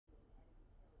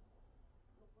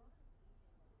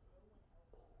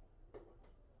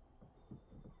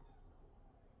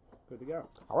Good to go.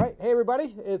 All right. Hey,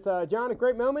 everybody. It's John at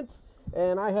Great Moments,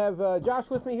 and I have Josh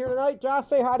with me here tonight. Josh,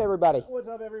 say hi to everybody. What's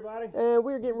up, everybody? And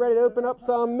we're getting ready to open up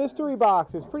some mystery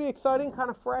boxes. Pretty exciting, kind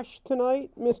of fresh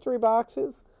tonight, mystery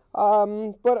boxes.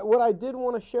 But what I did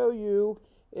want to show you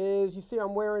is, you see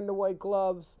I'm wearing the white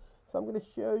gloves, so I'm going to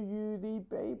show you the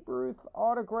Babe Ruth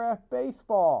autographed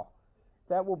baseball.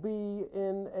 That will be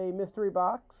in a mystery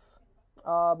box.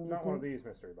 Not one of these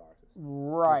mystery boxes.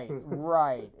 Right,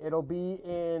 right. It'll be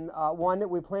in one that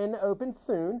we plan to open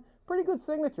soon. Pretty good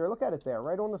signature. Look at it there,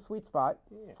 right on the sweet spot.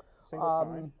 Yeah, single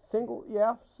sign. Single,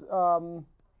 yeah. Hey,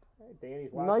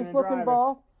 Danny's watching Nice and looking driving.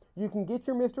 ball. You can get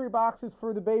your mystery boxes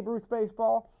for the Babe Ruth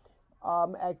baseball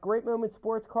at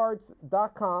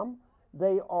greatmomentsportscards.com.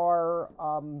 They are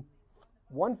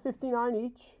 $159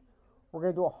 each. We're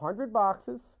going to do 100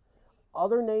 boxes.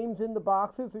 Other names in the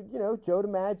boxes, you know, Joe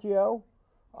DiMaggio.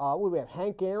 We have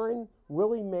Hank Aaron,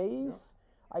 Willie Mays.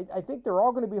 Yep. I think they're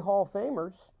all going to be Hall of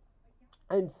Famers.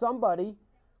 And somebody,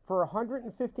 for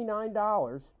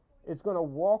 $159, is going to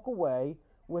walk away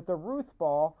with a Ruth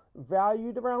ball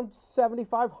valued around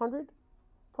 $7,500,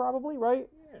 probably, right?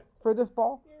 Yeah. For this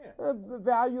ball. Yeah.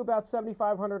 Value about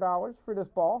 $7,500 for this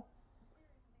ball.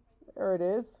 There it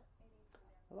is.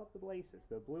 I love the laces,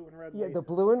 the blue and red laces. Yeah, the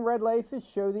blue and red laces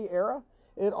show the era.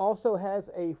 It also has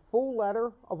a full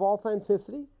letter of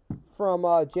authenticity from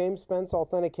James Spence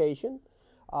Authentication.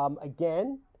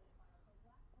 Again,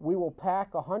 we will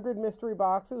pack 100 mystery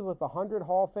boxes with 100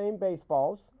 Hall of Fame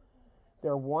baseballs.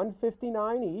 They're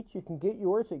 $159 each. You can get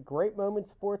yours at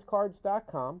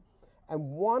greatmomentsportscards.com. And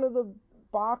one of the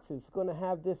boxes is going to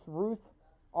have this Ruth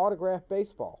autographed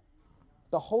baseball.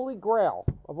 The holy grail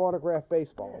of autographed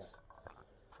baseballs. Yeah.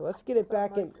 So let's get it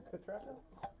back in.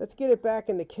 Let's get it back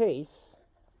in the case.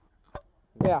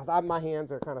 Yeah, my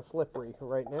hands are kind of slippery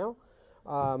right now.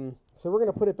 So we're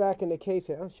going to put it back in the case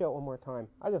here. I'll show it one more time.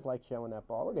 I just like showing that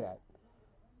ball. Look at that.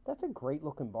 That's a great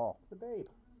looking ball. It's the Babe.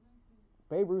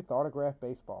 Babe Ruth autographed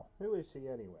baseball. Who is she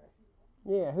anyway?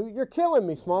 Yeah, you're killing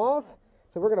me, Smalls.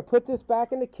 So we're going to put this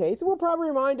back in the case. And we'll probably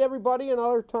remind everybody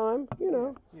another time, you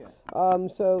know. Yeah.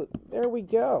 So there we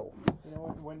go. You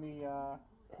know, when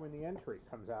the entry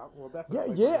comes out, we'll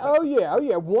definitely. Oh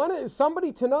yeah.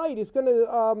 Somebody tonight is going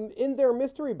to in their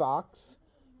mystery box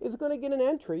is going to get an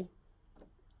entry.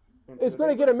 It's going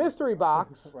to get a mystery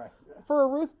box right. for a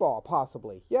Ruth ball,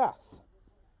 possibly. Yes.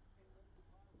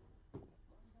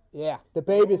 Yeah, the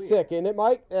Babe is sick, isn't it,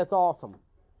 Mike? That's awesome.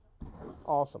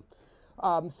 Awesome.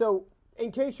 So,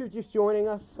 in case you're just joining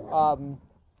us,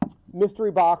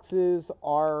 mystery boxes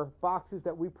are boxes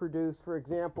that we produce. For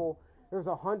example, there's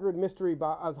 100 mystery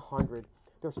boxes. 100.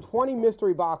 There's 20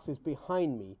 mystery boxes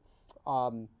behind me,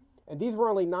 and these were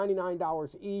only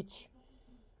 $99 each.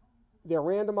 They're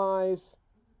randomized.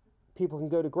 People can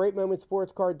go to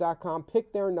greatmomentsportscard.com,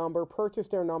 pick their number, purchase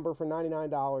their number for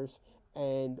 $99,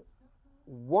 and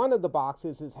one of the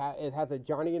boxes has a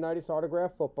Johnny Unitas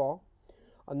autographed football.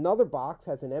 Another box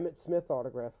has an Emmitt Smith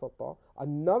autographed football.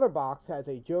 Another box has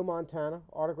a Joe Montana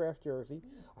autographed jersey.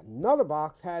 Another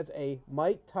box has a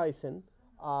Mike Tyson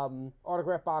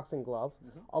autographed boxing glove,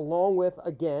 along with,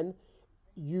 again,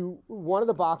 one of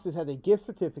the boxes has a gift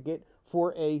certificate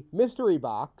for a mystery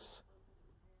box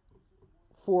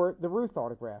for the Ruth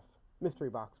autograph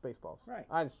mystery box baseballs. Right.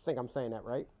 I just think I'm saying that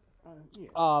right. Yeah.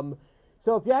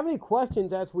 So if you have any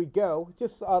questions as we go,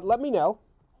 just let me know.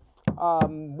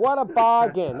 What a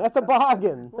bargain. That's a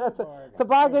bargain. It's a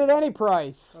bargain at any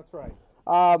price. That's right.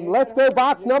 Let's go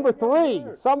box number 3.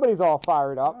 Somebody's all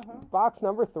fired up. Box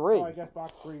number 3. Oh, I guess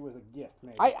box 3 was a gift,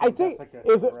 maybe. I think,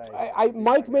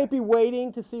 Mike may be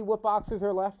waiting to see what boxes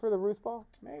are left for the Ruth ball.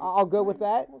 Maybe. I'll go with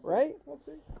that, right? We'll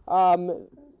see.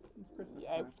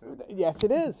 Yes,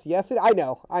 it is. I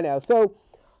know. So,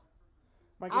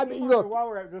 Mike, look, while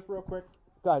we're at, just real quick,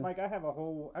 go ahead. Mike, I got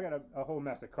a whole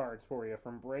mess of cards for you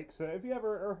from breaks. So if you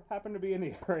ever happen to be in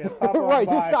the area, pop on right,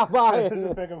 by. just stop by.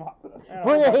 Just pick 'em up.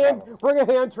 Bring a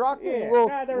hand truck, and we'll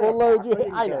load you.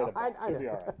 I know. It'll be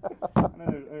all right.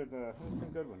 There's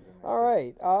some good ones in there. All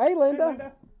right. Hey,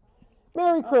 Linda.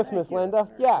 Merry Christmas, thank you. Linda.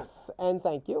 Merry Yes, Christmas. and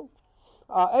thank you.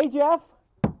 Hey, Jeff.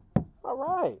 All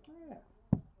right. Yeah.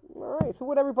 All right. So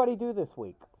what everybody do this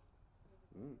week?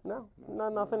 No,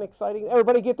 nothing exciting.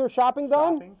 Everybody get their shopping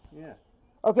done? Shopping? Yeah.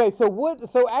 Okay, so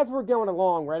as we're going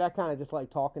along, right, I kind of just like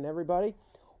talking to everybody.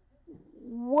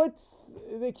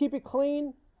 They keep it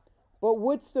clean, but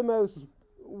what's the most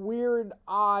weird,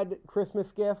 odd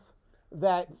Christmas gift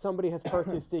that somebody has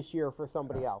purchased this year for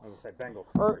somebody else? I would say Bengal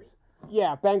slippers.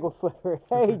 Yeah, Bengal slippers.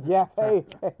 Hey, Jeff. Hey.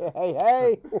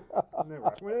 Hey.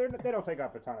 Well, they don't take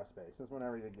up a ton of space. Just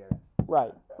whenever you get it.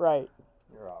 Right.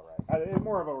 You're all right. It's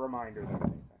more of a reminder than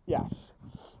anything. Yes.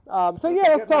 So If yeah, they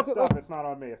let's get my talk. stuff, it's not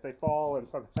on me. If they fall and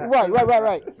something Right.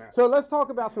 happens, no. So let's talk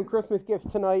about some Christmas gifts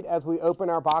tonight as we open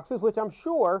our boxes, which I'm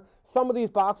sure some of these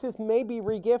boxes may be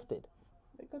regifted.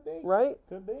 It could be. Right?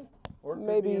 Could be. Or it could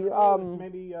Maybe, be in Rose.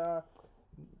 Maybe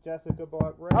Jessica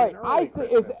bought Ray. All right, an I early think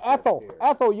Christmas is Ethel. gift here.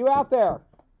 Ethel, you out there?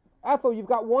 Ethel, you've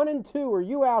got 1 and 2. Are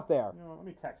you out there? You know, let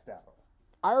me text Ethel.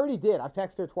 I already did. I've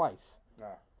texted her twice. Ah.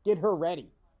 Get her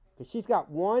ready, because she's got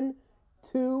 1,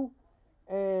 2,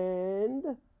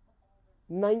 and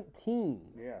 19.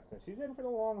 Yeah, so she's in for the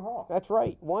long haul. That's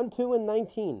right. 1, 2, and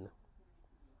 19.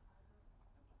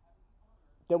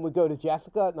 Then we go to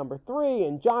Jessica at number 3,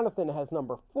 and Jonathan has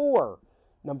number 4,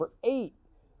 number 8,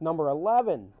 number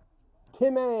 11.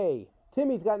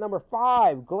 Timmy's got number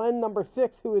 5. Glenn number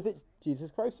 6. Who is it?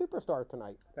 Jesus Christ Superstar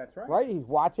tonight. That's right. Right? He's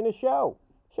watching a show.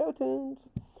 Show tunes.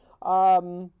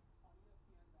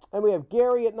 And we have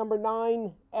Gary at number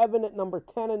 9, Evan at number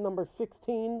 10 and number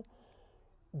 16,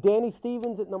 Danny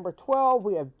Stevens at number 12.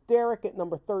 We have Derek at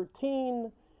number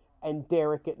 13 and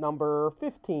Derek at number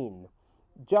 15.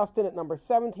 Justin at number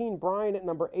 17, Brian at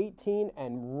number 18,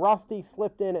 and Rusty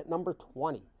slipped in at number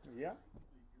 20. Yeah.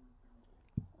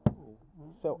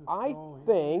 So I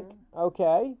think,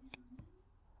 okay.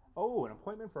 Oh, an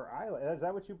appointment for eyelash. Is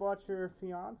that what you bought your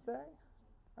fiance?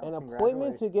 Oh, An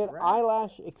appointment to get Right.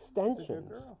 eyelash That's a extensions.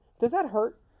 good girl. Does that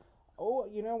hurt? Oh,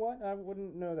 you know what? I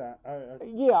wouldn't know that.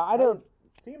 Yeah, I don't.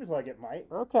 Seems like it might.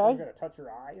 Okay. You gotta touch your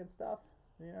eye and stuff.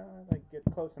 You know, like get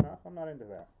close enough. I'm not into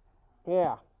that.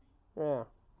 Yeah.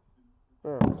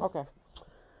 Okay.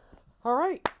 All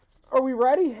right. Are we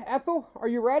ready? Ethel, are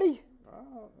you ready?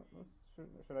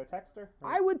 Should I text her?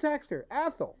 I would text her.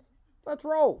 Ethel, let's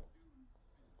roll.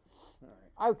 All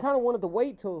right. I kind of wanted to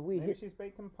wait till we Maybe she's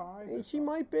baking pies. or She something.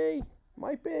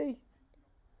 might be.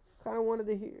 Kind of wanted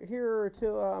to hear her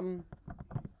to how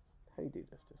do you do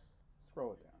this? Just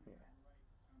Scroll it down.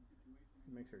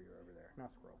 Yeah. Make sure you're over there. Now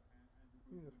scroll.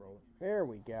 You can just roll it. there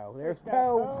we go. There's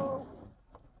Go.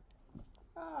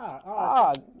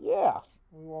 Poe. Yeah.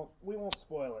 We won't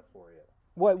spoil it for you.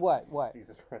 What?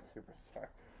 Jesus Christ Superstar.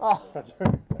 Oh, That's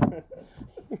right.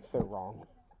 you're so wrong.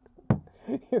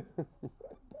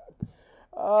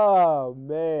 Oh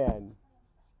man.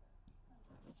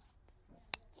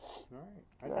 All right.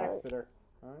 I All right. texted her.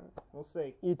 All right. We'll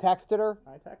see. You texted her?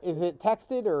 I texted. Is it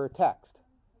texted or text?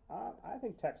 I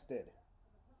think texted.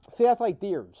 See, that's like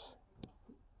deers.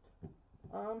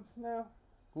 No.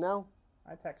 No?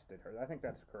 I texted her. I think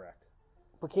that's correct.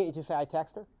 But can't you just say I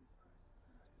text her?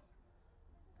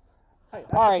 Hey,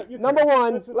 All right, you number can.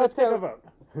 one, Let's let's take go. a vote.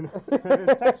 It's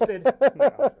texted.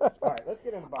 No. All right, let's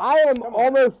get in the box. I am Come on.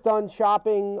 almost done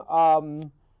shopping,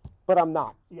 but I'm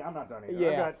not. Yeah, I'm not done either. Yeah,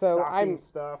 I've got so stocking I'm-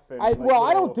 stuff. And I like don't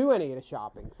little- do any of the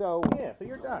shopping, so. Yeah, so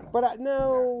you're done. But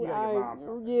no, Yeah, you gotta get mom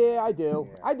something. yeah, I do.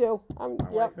 Yeah. I do. My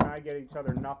Yep. wife and I get each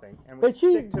other nothing, and we But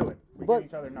she- stick to it. We But get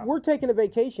each other nothing. we're taking a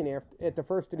vacation at the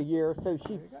first of the year, so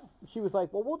There you go. she was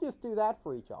like, well, we'll just do that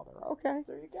for each other. Okay.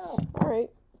 There you go. All right.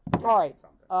 All right.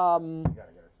 Something. You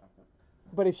gotta get her something.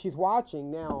 But if she's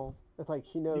watching now, it's like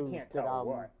she knows You can't that tell her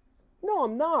what. No,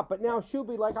 I'm not. But now she'll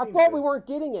be like, I She thought we knows. weren't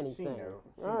getting She anything. knows.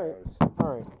 She All right. knows.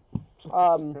 All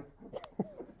right.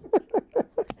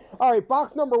 All right.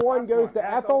 Box number 1 goes Box to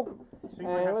one, Ethel. So you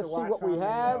And might have let's to see watch what we on the,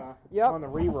 have. Yep. On the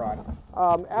rerun.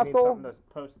 We need Ethel, something to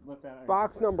post, look at.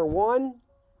 box number 1,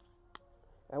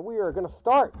 and we are going to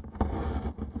start.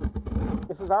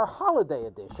 This is our holiday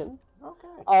edition Okay.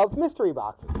 of mystery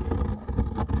boxes.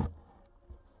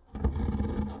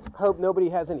 Hope nobody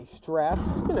has any stress.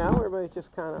 You know, everybody's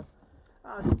just kind of.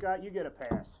 Scott, you get a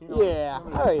pass. You know, Yeah.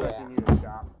 nobody's Oh, expecting yeah. you to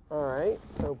shop. All right.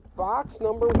 So box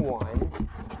number 1,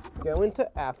 going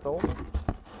to Ethel,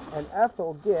 and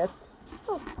Ethel gets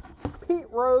Pete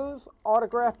Rose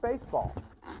autographed baseball.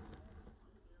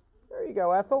 There you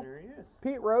go, Ethel. There he is.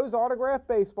 Pete Rose autographed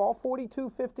baseball,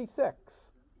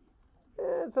 4256.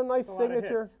 It's a nice That's a lot of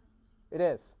signature. hits. It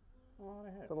is. A lot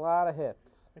of hits. It's a lot of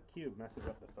hits. The cube messes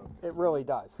up the focus. It really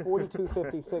does.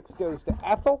 4256 goes to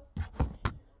Ethel.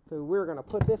 So we're going to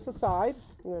put this aside.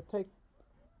 I'm going to take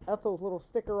Ethel's little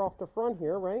sticker off the front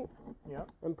here, right?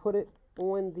 Yep. And put it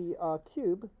on the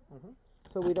cube Mhm.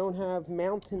 so we don't have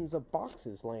mountains of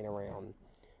boxes laying around.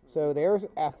 So there's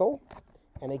Ethel.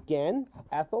 And again,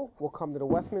 Ethel will come to the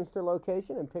Westminster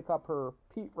location and pick up her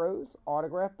Pete Rose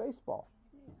autographed baseball.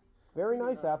 Very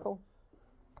nice, Ethel.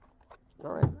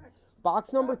 All right.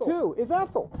 Box number Ethel. 2 is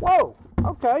Ethel. Whoa.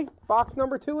 Okay. Box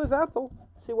number 2 is Ethel.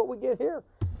 See what we get here.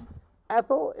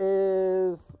 Ethel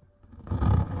is box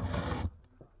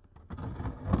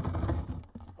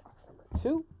number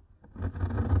 2.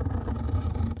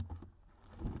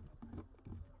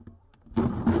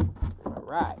 All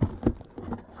right.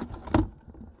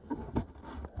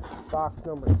 Box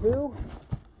number 2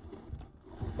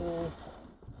 is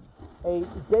a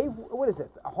Dave, what is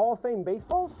this? A Hall of Fame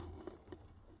baseballs?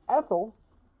 Ethel,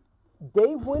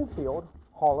 Dave Winfield,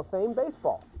 Hall of Fame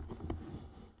baseball.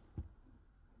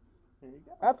 There you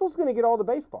go. Ethel's going to get all the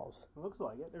baseballs. It looks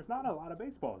like it. There's not a lot of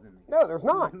baseballs in these. No, there's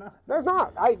not. There's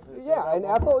not. And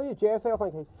Ethel, JSA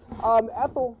authentication.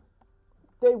 Ethel,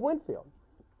 Dave Winfield.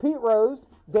 Pete Rose,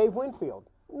 Dave Winfield.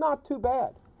 Not too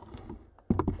bad.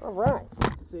 All right.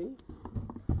 Let's see.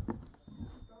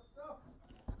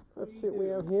 Let's see what we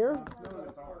have here. No,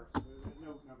 it's ours.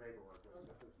 No paperwork.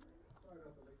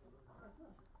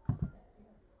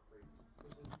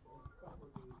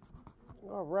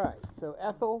 All right. So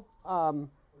Ethel. All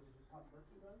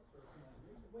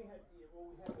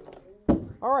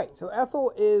right. So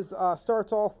Ethel is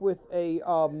starts off with a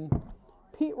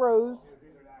Pete Rose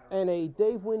and a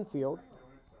Dave Winfield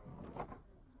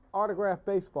autographed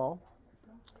baseball.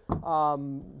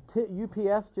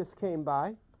 UPS just came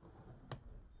by.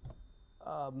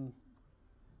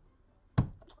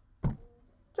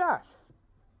 Josh.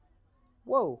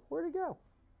 Whoa, where'd he go?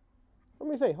 Let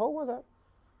me see. Hold on that.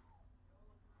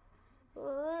 All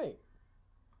right.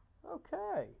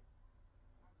 Okay.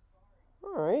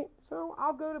 All right. So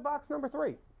I'll go to box number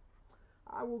 3.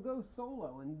 I will go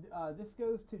solo, and this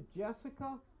goes to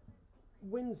Jessica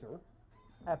Windsor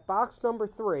at box number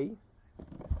 3.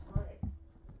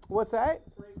 What's that?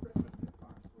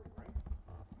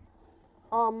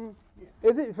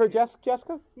 Is it for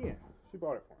Jessica? Yeah, she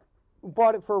bought it for him.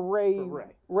 Bought it for Ray.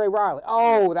 Ray Riley.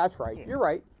 Oh, that's right. Yeah. You're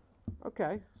right.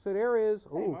 Okay, so there is.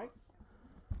 Hey, Mike.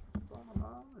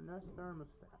 A Nest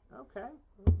thermostat. Okay.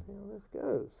 Let's see how this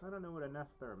goes. I don't know what a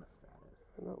Nest thermostat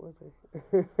is. Not with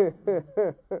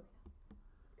it.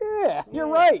 Yeah, you're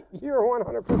right. You're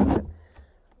 100%.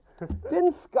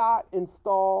 Didn't Scott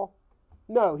install?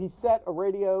 No, he set a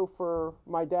radio for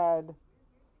my dad.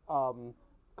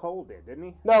 Cole did, didn't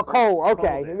he? No, Cole.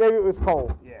 Okay, Cole maybe it was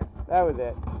Cole. Yeah. That was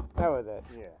it.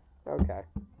 Yeah. Okay.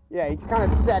 Yeah, he kind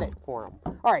of set it for him.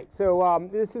 All right, so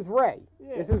this is Ray.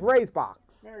 Yeah. This is Ray's box.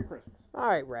 Merry Christmas. All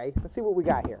right, Ray. Let's see what we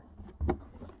got here.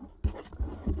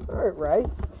 All right, Ray.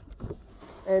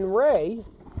 And Ray.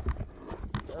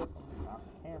 Knock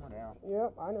the hammer down.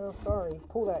 Yep, I know. Sorry.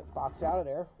 Pull that box out of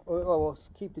there. We'll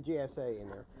keep the GSA in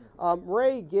there.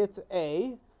 Ray gets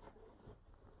a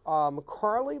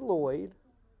Carly Lloyd,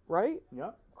 right?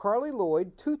 Yep. Carly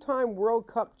Lloyd, 2-time World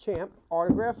Cup champ,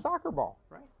 autographed soccer ball.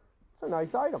 Right. It's a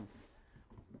nice item.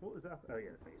 What was that? Oh,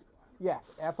 yeah, baseball. Yes,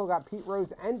 Ethel got Pete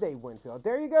Rose and Dave Winfield.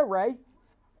 There you go, Ray.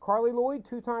 Carly Lloyd,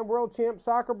 2-time world champ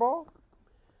soccer ball.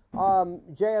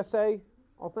 JSA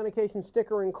authentication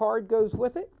sticker and card goes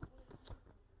with it.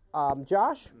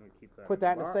 Josh, put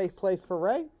that in a safe place for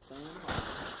Ray.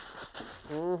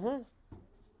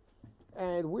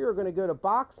 And we are going to go to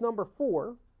box number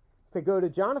 4 to go to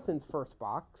Jonathan's first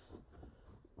box.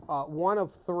 1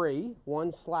 of 3,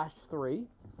 1/3.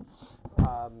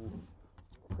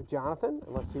 For Jonathan.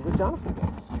 Let's see what Jonathan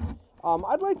gets.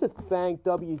 I'd like to thank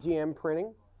WGM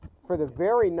Printing for the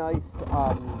very nice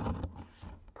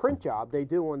print job they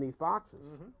do on these boxes.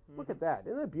 Look at that.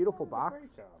 Isn't it a beautiful box?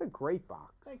 It's a great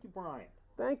box. Thank you, Brian.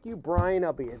 Thank you, Brian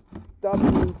Ubby at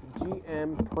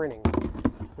WGM Printing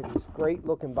for these great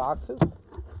looking boxes.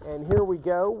 And here we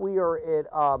go. We are at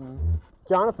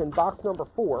Jonathan, box number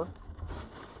 4.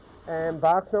 And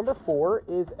box number 4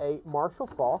 is a Marshall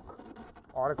Faulk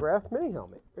autographed mini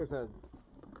helmet. So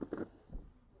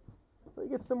he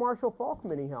gets the Marshall Faulk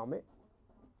mini helmet.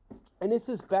 And this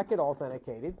is Beckett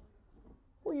authenticated.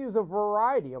 We'll use a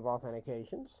variety of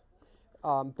authentications.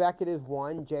 Beckett is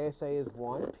one, JSA is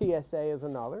one, PSA is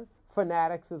another,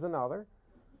 Fanatics is another.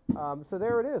 So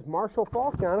there it is. Marshall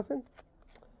Faulk, Jonathan.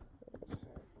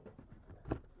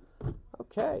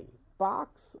 Okay.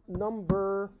 Box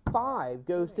number 5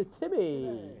 goes to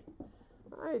Timmy.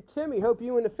 All right, Timmy, hope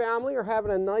you and the family are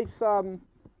having a nice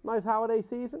nice holiday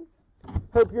season.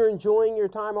 Hope you're enjoying your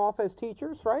time off as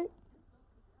teachers, right?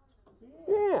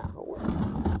 Yeah.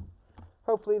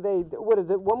 Hopefully they, what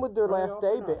is it, when would their last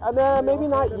day be? No, maybe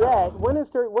not yet.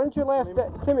 When's your last day?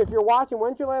 Timmy, if you're watching,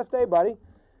 when's your last day, buddy?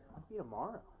 It'll be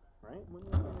tomorrow, right?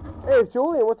 Hey, it's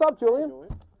Julian. What's up, Julian?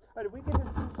 Oh, did we get this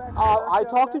piece back? I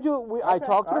talked to I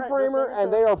talked to the framer,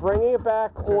 and they are bringing it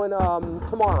back on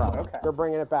tomorrow. Okay. They're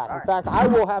bringing it back. In fact, I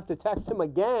will have to text him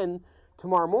again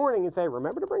tomorrow morning and say,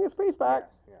 remember to bring his piece back.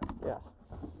 Yes.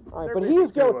 All right, but he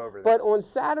is going. But on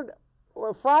Saturday,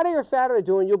 or Friday or Saturday,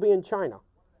 Julian, you'll be in China.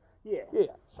 Yeah.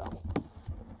 Yeah. So.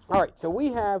 All right. So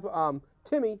we have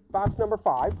Timmy, box number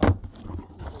 5. I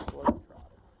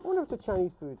wonder if the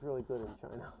Chinese food's really good in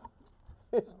China.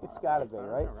 It's got to be,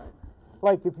 right?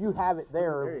 like if you have it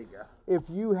there. There you go. If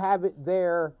you have it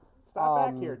there. Stop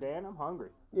back here, Dan. I'm hungry.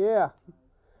 Yeah.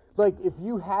 Like if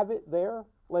you have it there,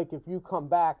 like if you come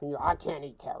back and I can't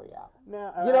eat carry out.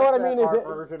 No, you know what I mean? Our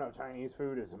version of Chinese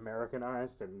food is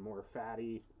Americanized and more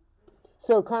fatty.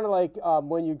 So kind of like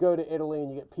when you go to Italy and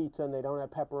you get pizza and they don't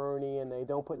have pepperoni and they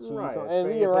don't put cheese on.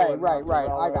 And you're right.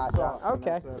 I got you.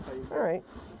 Okay. All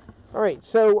right.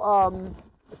 So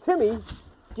Timmy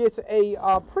gets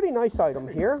a pretty nice item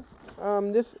here.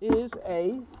 This is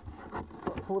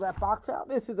pull that box out.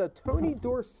 This is a Tony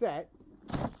Dorsett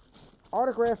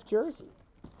autographed jersey.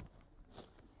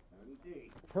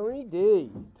 Tony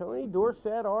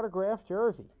Dorsett autographed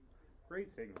jersey.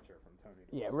 Great signature from Tony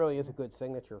Dorsett. Yeah, it really is a good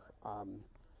signature.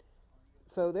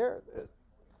 So there it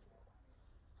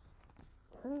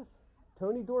is.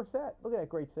 Tony Dorsett. Look at that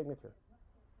great signature.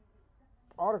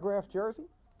 Autographed jersey.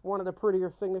 One of the prettier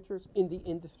signatures in the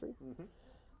industry. Mm-hmm.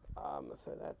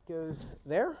 So that goes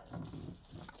there.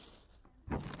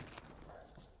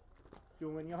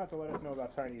 Julian, you'll have to let us know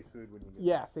about Chinese food when you get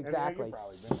Yes, exactly. You've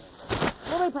probably been there.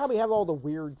 Well, they probably have all the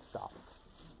weird stuff,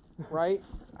 right?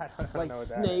 I don't like know what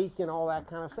snake and all that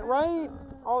kind of stuff, right?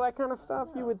 All that kind of stuff,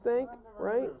 you would think,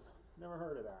 right? Never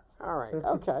heard of that. All right,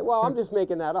 okay. Well, I'm just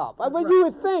making that up. But you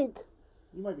would think.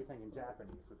 You might be thinking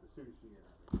Japanese with the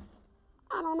sushi.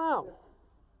 I don't know.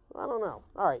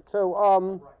 All right,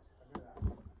 so,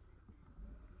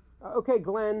 okay,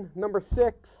 Glenn, number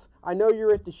 6. I know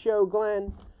you're at the show,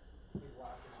 Glenn.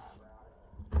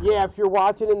 Yeah, if you're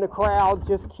watching in the crowd,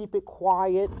 just keep it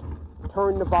quiet.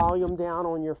 Turn the volume down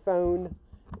on your phone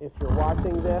if you're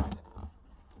watching this.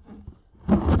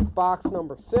 Box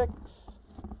number 6.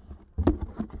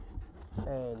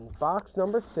 And box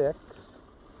number 6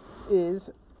 is,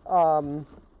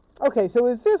 okay, so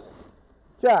is this,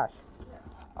 Josh,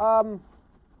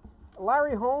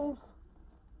 Larry Holmes?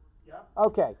 Yeah.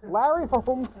 Okay, Larry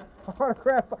Holmes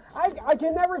autograph. I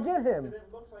can never get him. It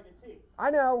looks like a T.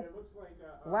 I know. It looks like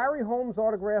Larry Holmes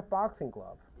autographed boxing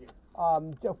glove. Yeah.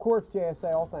 Of course,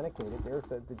 JSA authenticated. There's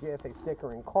the JSA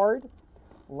sticker and card.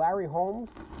 Larry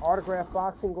Holmes autographed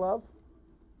boxing glove.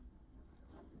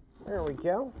 There we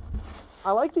go.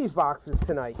 I like these boxes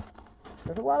tonight.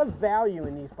 There's a lot of value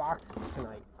in these boxes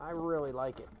tonight. I really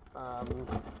like it. All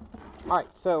right,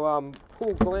 so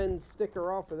pull Glenn's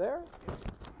sticker off of there,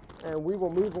 and we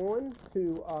will move on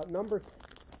to number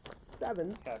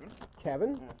 7.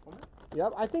 Kevin.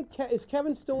 Yep. I think is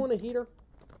Kevin still on a heater?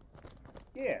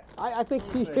 Yeah. I think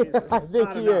he. I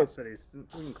think he is.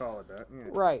 We can call it that. Yeah.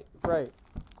 Right.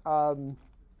 So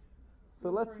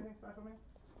let's.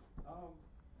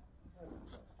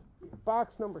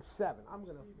 Box number 7. I'm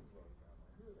gonna.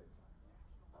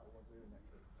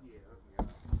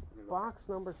 Box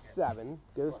number 7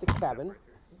 goes to Kevin.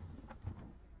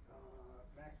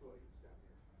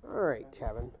 All right,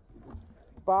 Kevin.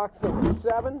 Box number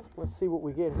 7. Let's see what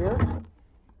we get here.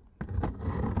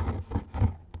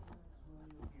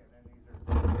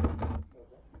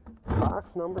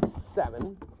 Box number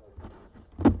 7.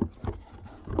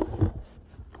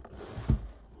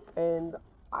 And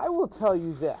I will tell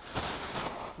you this,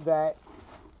 that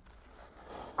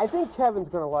I think Kevin's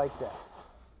going to like this.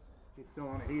 He's still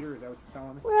on a heater? Is that what you're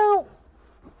telling me? Well,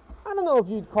 I don't know if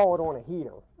you'd call it on a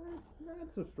heater.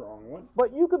 That's a strong one.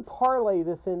 But you could parlay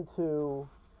this into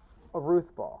a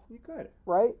Ruth ball. You could.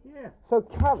 Right? Yeah. So,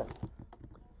 Kevin,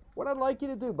 what I'd like you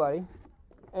to do, buddy,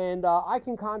 and I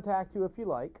can contact you if you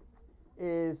like,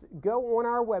 is go on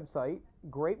our website,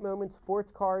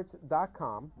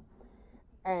 greatmomentsportscards.com,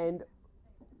 and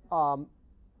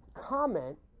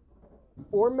comment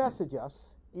or message us.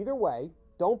 Either way,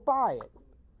 don't buy it.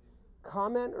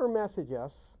 Comment or message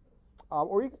us,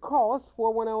 or you can call us,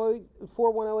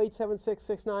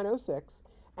 410-876-6906,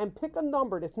 and pick a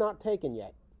number that's not taken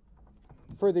yet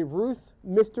for the Ruth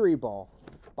Mystery Ball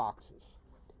boxes.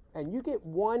 And you get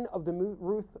one of the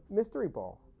Ruth Mystery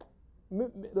Ball,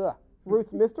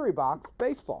 Ruth Mystery Box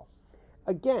baseball.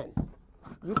 Again,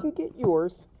 you can get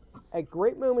yours at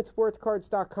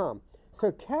greatmomentsportscards.com.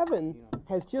 So Kevin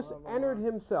has just entered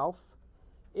himself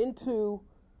into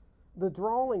the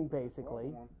drawing,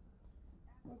 basically.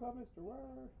 What's up, Mr.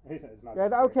 Word? He says it's not.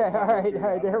 Okay, all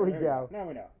right, there we go. Now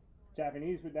we know.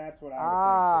 Japanese, but that's what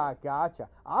I would think. Gotcha.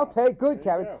 I'll take good,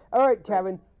 Kevin. All right,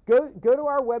 Kevin, go to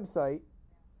our website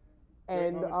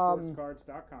and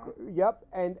sportscards.com. Yep,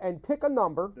 and pick a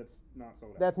number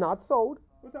that's not sold.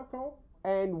 What's up, Cole?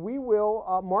 And we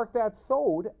will mark that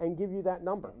sold and give you that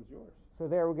number. That was yours. So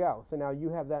there we go. So now you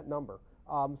have that number.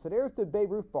 So there's the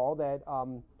Babe Ruth ball that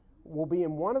will be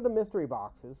in one of the mystery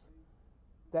boxes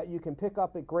that you can pick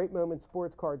up at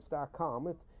greatmomentsportscards.com.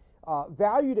 It's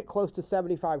valued at close to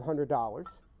 $7,500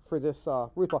 for this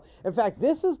Ruth ball. In fact,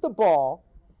 this is the ball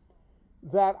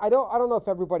that I don't know if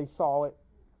everybody saw it,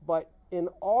 but in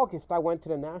August I went to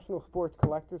the National Sports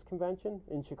Collectors Convention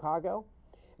in Chicago.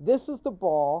 This is the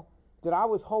ball that I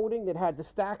was holding that had the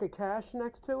stack of cash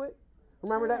next to it.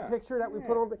 Remember that picture that we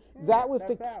put on? That was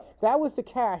the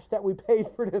cash that we paid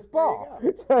for this ball.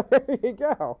 So there you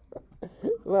go.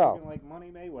 Well, looking like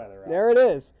Money Mayweather. There it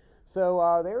is.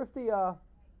 So there's a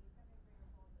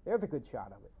good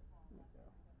shot of it.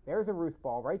 There's a Ruth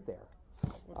ball right there.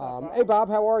 Hey Bob,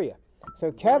 how are you?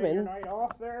 So Kevin. Your night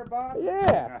off there, Bob?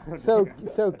 Yeah. So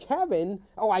Kevin.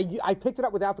 Oh, I picked it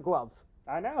up without the gloves.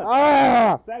 I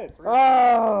know. Said it.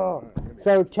 Oh.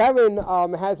 So Kevin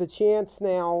has a chance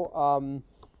now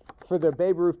for the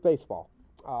Babe Ruth baseball.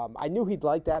 I knew he'd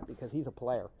like that because he's a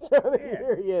player.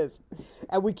 Here he is.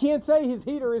 And we can't say his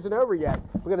heater isn't over yet.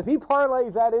 Because if he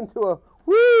parlays that into a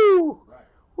woo,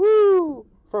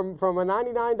 from a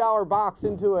 $99 box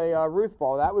into a Ruth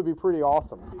ball, that would be pretty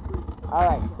awesome. All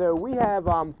right, so we have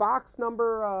box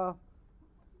number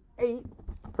 8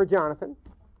 for Jonathan.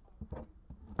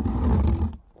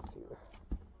 Let's see.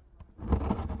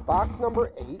 Box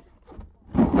number 8.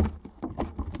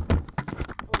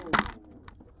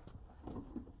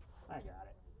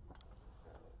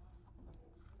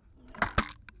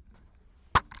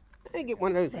 Maybe get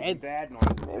one of those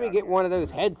Maybe get one of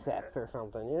those headsets or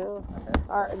something, you know?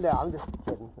 All right, no, I'm just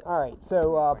kidding. All right,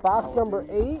 so box number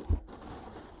 8.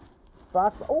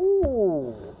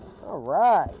 All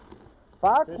right.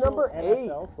 Box number 8,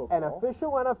 an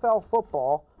official NFL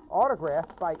football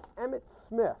autographed by Emmitt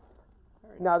Smith.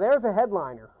 Now, there's a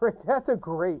headliner. That's a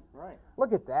great. Right.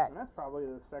 Look at that. And that's probably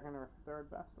the second or third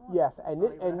best one. Yes, and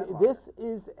this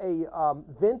is a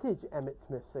vintage Emmitt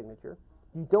Smith signature.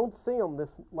 You don't see them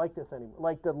like this anymore,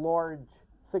 like the large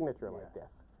signature like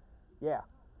this. Yeah,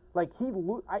 like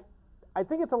I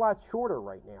think it's a lot shorter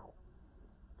right now.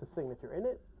 The signature, isn't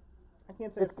it? I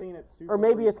can't say I've seen it super. Or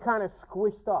maybe it's kind of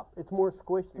squished up. It's more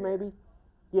squished, maybe.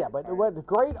 Yeah, but it was a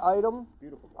great item.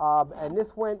 Beautiful. And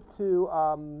this went to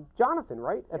Jonathan,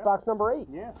 right, at box number 8.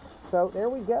 Yeah. So there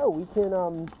we go. We can,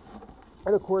 and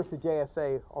of course the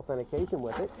JSA authentication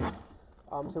with it.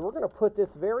 So we're going to put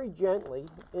this very gently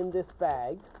in this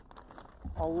bag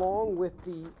along with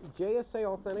the JSA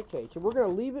authentication. We're going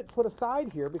to leave it put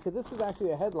aside here because this is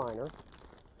actually a headliner.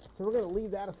 So we're going to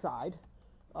leave that aside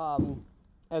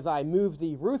as I move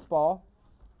the Ruth ball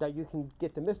that you can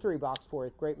get the mystery box for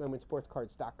at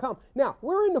greatmomentsportscards.com. Now,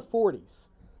 we're in the 40s.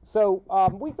 So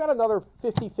we've got another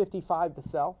 50, 55 to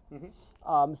sell.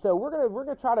 Mm-hmm. So we're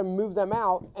gonna try to move them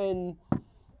out, and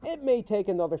it may take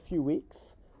another few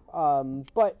weeks.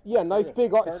 But yeah, nice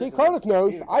big. See, Curtis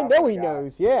knows. I know he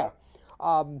knows. Yeah.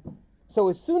 So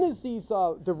as soon as these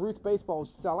the Ruth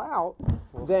baseballs sell out,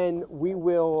 then we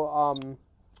will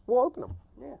we'll open them.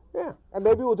 Yeah. And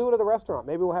maybe we'll do it at the restaurant.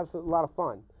 Maybe we'll have a lot of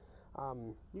fun.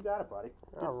 You got it, buddy.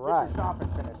 All right. Get your shopping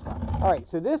finished up. All right.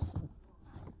 So this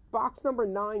box number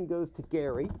 9 goes to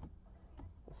Gary.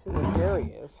 Let's see where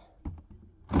Gary is.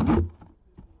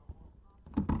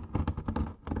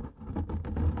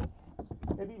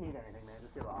 If you need anything, man,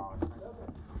 just give a holler.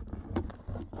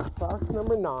 Box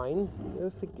number 9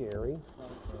 goes to Gary.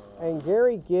 And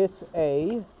Gary gets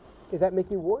a, is that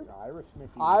Mickey Ward?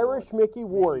 Irish Mickey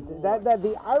Ward. That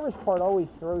the Irish part always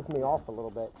throws me off a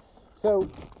little bit. So,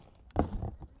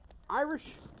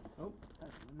 Irish,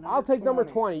 I'll take number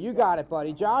 20. You got it,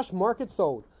 buddy. Josh, mark it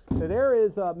sold. So there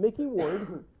is Mickey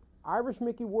Ward, Irish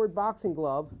Mickey Ward boxing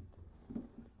glove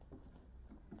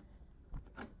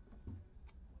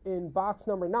in box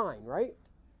number 9, right?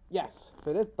 Yes.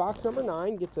 So this box number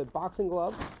 9 gets a boxing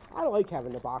glove. I like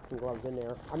having the boxing gloves in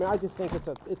there. I mean, I just think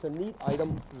it's a neat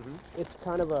item. Mm-hmm. It's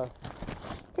kind of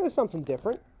something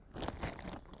different.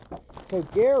 So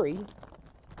Gary,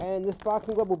 and this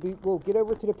boxing glove we'll get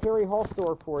over to the Perry Hall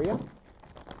store for you.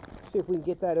 See if we can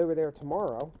get that over there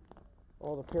tomorrow.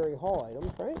 All the Perry Hall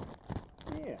items, right?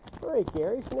 Yeah. All right,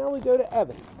 Gary. So now we go to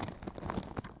Evan.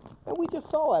 And we just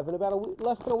saw Evan about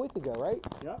less than a week ago, right?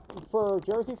 Yep. For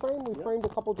jersey frame, we framed a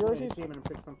couple jerseys. Yeah, he came in and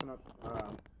picked something up.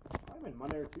 I mean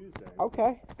Monday or Tuesday.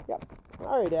 Okay. Yep.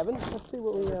 All right, Evan. Let's see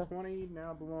what we. 20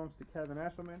 now belongs to Kevin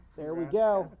Eshelman. There we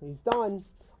go. He's done.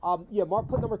 Yeah, Mark,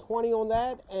 put number 20 on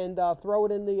that and throw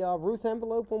it in the Ruth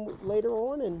envelope later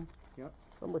on, and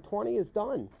number 20 is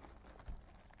done.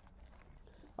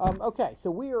 Okay, so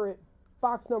we are at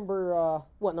box number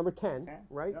number 10,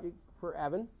 right? Yep. For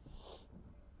Evan.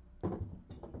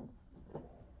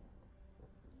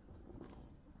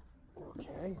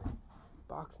 Okay,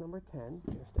 box number 10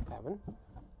 goes to Evan.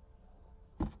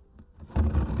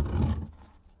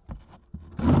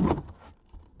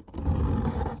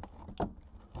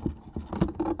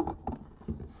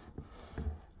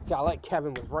 See, I like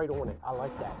Kevin was right on it. I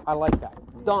like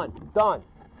that. Done.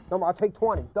 Number, I'll take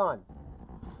 20. Done.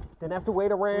 Didn't have to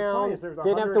wait around.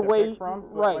 Didn't have to wait.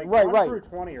 Right. 1 through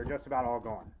 20 are just about all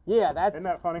gone. Yeah, isn't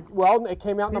that funny? Well, it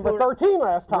came out number 13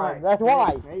 last time. Right. That's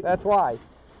why. Maybe. That's why.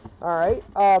 All right.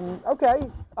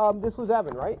 Okay. This was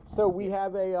Evan, right? So we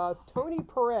have a Tony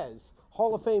Perez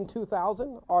Hall of Fame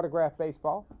 2000 autographed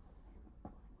baseball.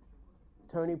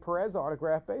 Tony Perez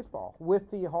autographed baseball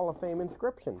with the Hall of Fame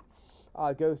inscription.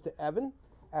 Goes to Evan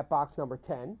at box number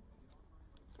 10.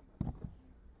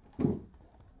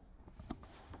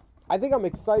 I think I'm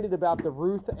excited about the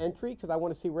Ruth entry because I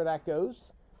want to see where that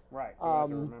goes. Right. So you have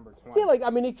to remember 20. Yeah, like, I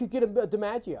mean, it could get a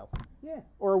DiMaggio. Yeah.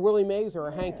 Or a Willie Mays or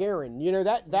a Hank Aaron. You know,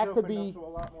 that could be. Up to a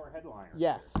lot more headliners.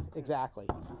 Yes, exactly.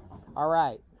 All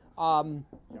right.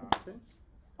 Jonathan.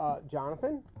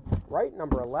 Jonathan, right?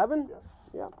 Number 11.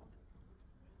 Yeah.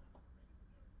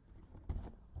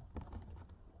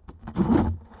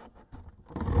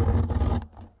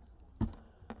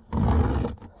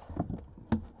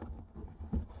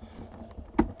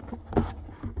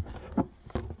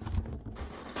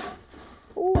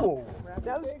 Ooh,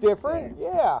 that's different.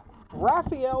 Yeah.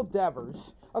 Rafael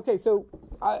Devers. Okay, so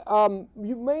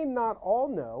you may not all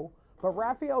know, but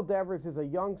Rafael Devers is a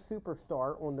young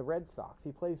superstar on the Red Sox.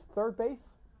 He plays third base,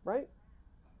 right?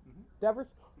 Mm-hmm. Devers,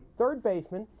 third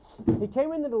baseman. He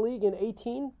came into the league in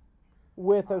 18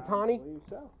 with Ohtani,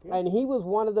 So. Yeah. and he was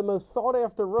one of the most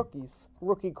sought-after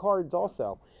rookie cards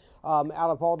also, out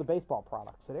of all the baseball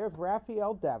products. So there's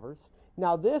Rafael Devers.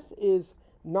 Now this is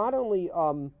not only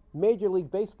Major League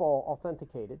Baseball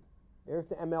authenticated. There's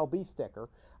the MLB sticker.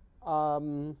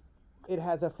 It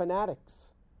has a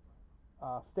Fanatics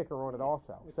sticker on it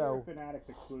also. If so you're a Fanatics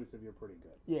exclusive, you're pretty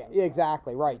good. Yeah,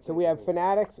 exactly right. So we have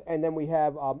Fanatics, and then we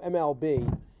have MLB,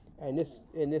 and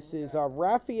this is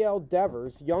Rafael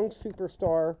Devers, young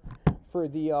superstar for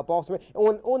the Boston.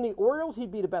 On the Orioles,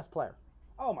 he'd be the best player.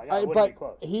 Oh my God, it wouldn't be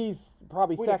close. He's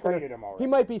probably We'd second. have traded him already. He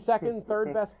might be second,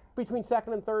 third best, between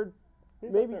second and third.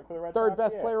 He's Maybe up there for the Red third Sox,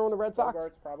 best yeah. player on the Red Sox.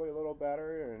 Bogart's probably a little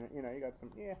better, and you got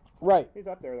some. Yeah. Right. He's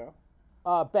up there though.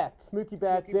 Betts, Mookie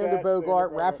Betts, Mookie Xander Betts,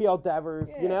 Bogart, Xander Rafael Devers,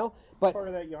 Yeah. But Part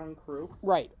of that young crew.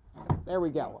 right. There we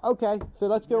go. Okay, so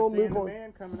let's go and move Dan the on.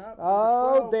 Man coming up.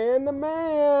 Oh, number 12. Dan the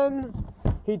Man.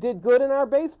 He did good in our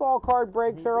baseball card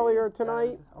breaks earlier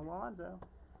tonight. Alonzo.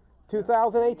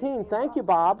 2018. Thank you,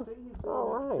 Bob. See, he's All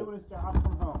right. doing his job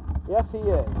from home. Yes, he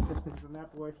is. Isn't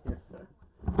that boy?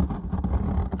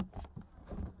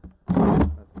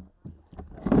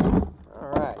 All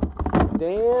right.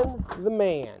 Dan the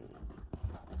Man.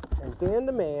 And Dan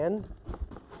the Man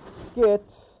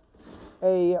gets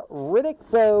a Riddick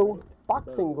Bowe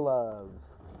boxing glove.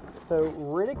 So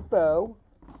Riddick Bowe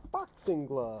boxing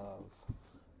glove.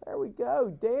 There we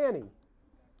go, Danny.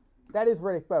 That is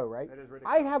Riddick Bowe, right? That is Riddick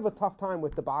I have a tough time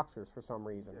with the boxers for some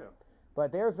reason. Yeah.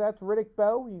 But that's Riddick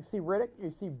Bowe. You see Riddick,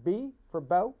 you see B for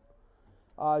Bowe.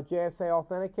 JSA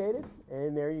authenticated.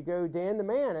 And there you go, Dan the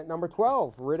Man at number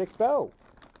 12, Riddick Bowe.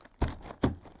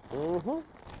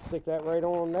 Stick that right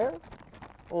on there.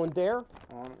 On there.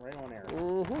 Right on air.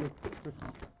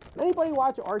 Anybody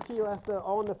watch Archie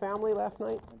All in the Family last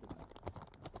night?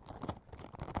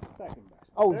 Second best.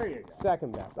 Oh, there you go.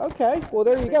 second best. Okay, well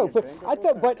there you go.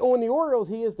 But on the Orioles,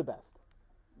 he is the best.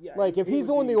 Yeah, Like if he's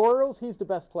on the Orioles, he's the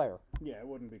best player. Yeah, it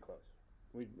wouldn't be close.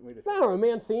 We just. I don't know.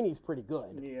 Mancini's pretty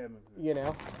good.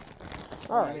 Yeah.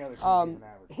 All right.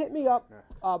 Hit me up.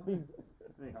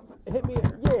 Hit me.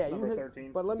 Yeah, Number you hit.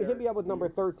 13. But hit me up with number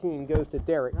 13. Goes to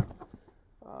Derek.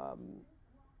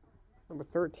 Number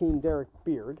 13, Derek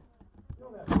Beard.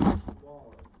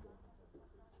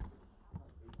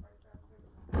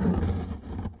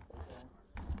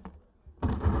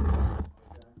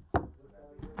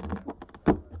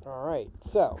 All right,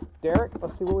 so Derek,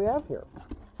 let's see what we have here.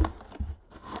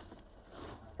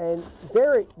 And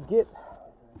Derek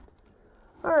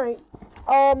all right,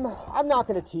 I'm not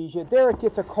going to tease you. Derek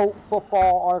gets a Colt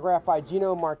football autographed by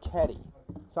Gino Marchetti.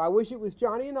 So I wish it was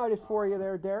Johnny Unitas for you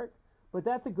there, Derek, but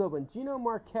that's a good one. Gino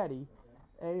Marchetti,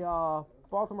 a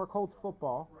Baltimore Colts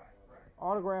football,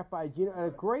 autographed by Gino, and a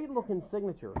great-looking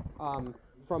signature from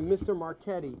Mr.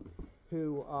 Marchetti,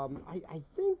 who I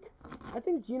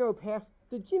think Gino passed.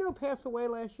 Did Gino pass away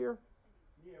last year?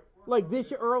 Like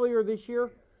earlier this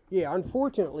year? Yeah,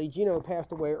 unfortunately, Gino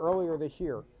passed away earlier this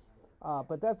year.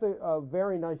 But that's a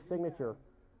very nice signature.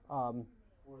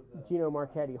 Gino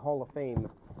Marchetti, Hall of Fame,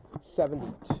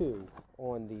 72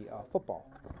 on the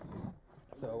football.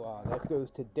 So that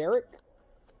goes to Derek.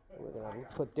 We're going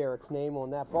to put Derek's name on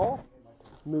that ball.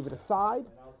 Move it aside.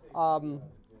 And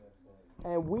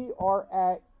we are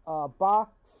at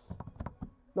box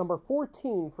number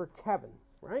 14 for Kevin.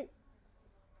 right?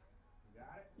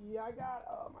 Got it? Yeah, I got it.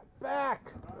 Oh, my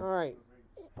back. All right.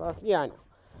 Yeah, I know.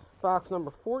 Box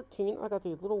number 14. I got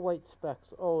these little white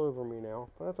specks all over me now,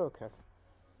 but that's okay.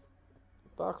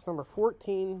 Box number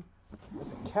 14.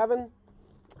 Kevin.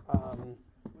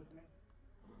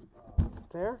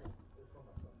 There.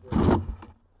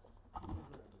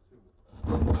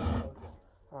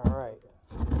 All right.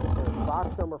 There's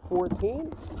box number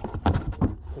 14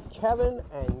 to Kevin,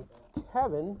 and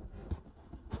Kevin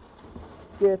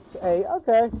gets a,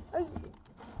 okay.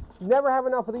 Never have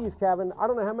enough of these, Kevin. I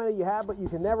don't know how many you have, but you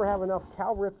can never have enough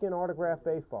Cal Ripken autographed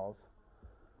baseballs.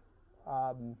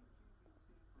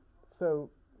 So,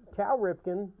 Cal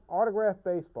Ripken autographed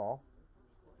baseball.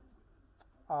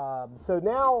 So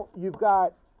now you've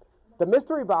got the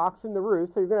mystery box in the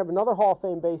roof, so you're going to have another Hall of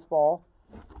Fame baseball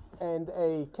and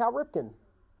a Cal Ripken.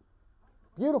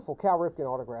 Beautiful Cal Ripken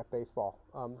autographed baseball.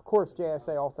 Of course,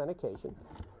 JSA authentication.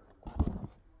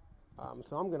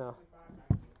 So I'm going to,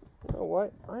 you know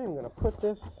what? I am going to put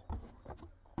this,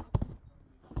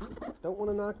 don't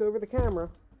want to knock over the camera.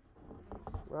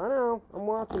 I know, I'm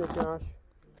watching it, Josh.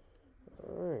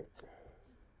 All right.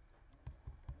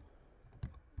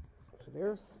 So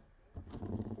there's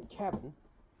Kevin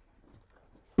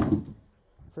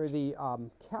for the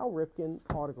Cal Ripken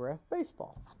autographed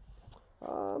baseball.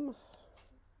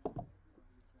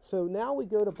 So now we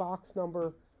go to box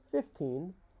number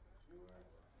 15,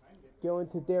 going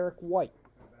to Derek White.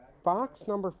 Box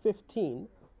number 15,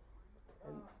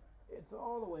 and it's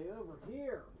all the way over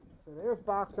here. So there's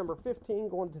box number 15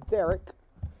 going to Derek.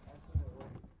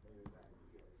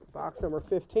 Box number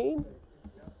 15.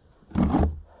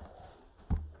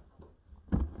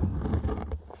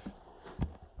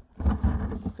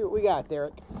 See what we got,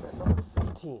 Derek. Number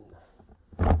 15.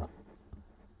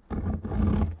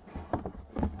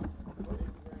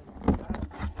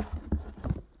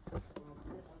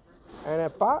 And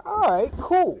if all right,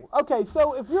 cool. Okay,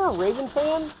 so if you're a Raven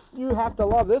fan, you have to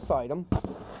love this item.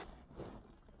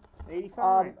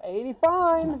 85.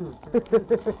 85.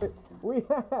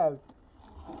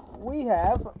 we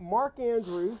have Mark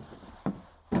Andrews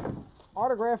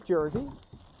autographed jersey.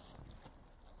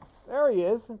 There he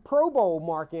is, Pro Bowl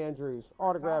Mark Andrews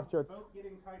autographed jersey. Vote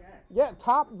getting tight end. Yeah,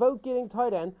 top vote getting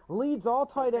tight end, leads all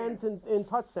tight ends in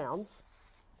touchdowns.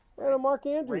 And a Mark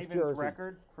Andrews Ravens jersey.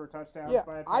 record for touchdowns Yeah,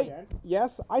 by a tight end.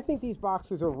 yes, I think these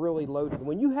boxes are really loaded.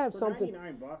 When you have For something,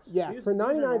 $99. yes, These for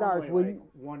 $99, are when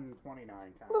like $129.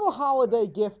 a little holiday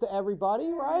gift to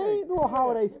everybody, right? A little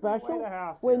holiday give it away special. to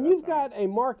house When here, you've got a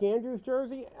Mark Andrews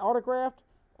jersey autographed,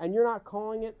 and you're not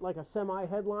calling it like a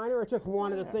semi-headliner, it's just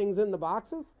one of the things in the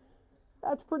boxes.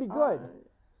 That's pretty good.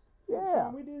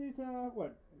 Yeah. We do these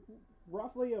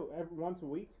roughly once a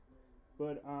week.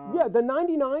 But yeah, the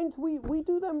 99s, we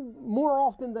do them more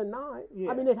often than not. Yeah,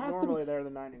 I mean, it has to normally be. they're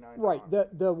the 99. Right.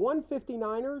 The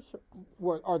 159ers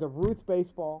are the Ruth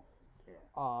baseball.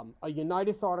 Yeah. A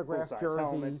Unitas autographed Full-size jersey,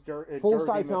 helmets,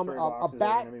 full-size jersey helmet, mystery a boxes are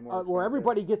bat gonna be more where expensive.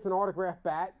 everybody gets an autographed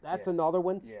bat. That's another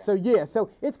one. Yeah. So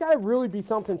it's got to really be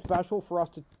something special for us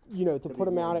to put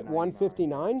them out at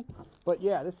 159. But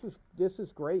yeah, this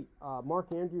is great.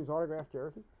 Mark Andrews autographed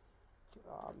jersey.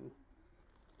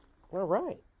 All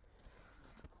right.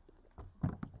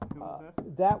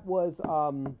 That was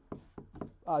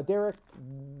Derek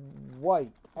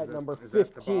White at number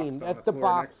 15. That's the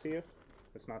box. Next to you?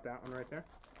 It's not that one right there?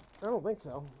 I don't think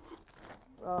so.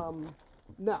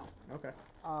 No. Okay.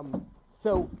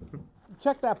 So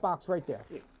check that box right there.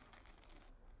 Yeah.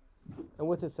 And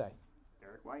what's it say?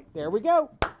 Derek White. There we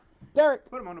go. Derek.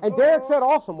 Put him on the And board. Derek said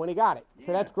awesome when he got it.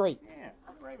 So that's great. Yeah.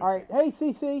 All right. Hey,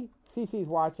 CC. CC's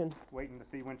watching. Waiting to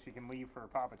see when she can leave for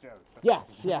Papa Joe's. Yes.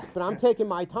 But I'm taking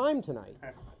my time tonight.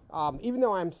 Even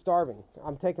though I'm starving,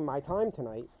 I'm taking my time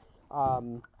tonight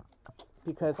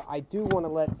because I do want to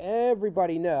let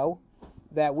everybody know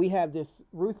that we have this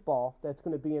Ruth ball that's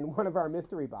going to be in one of our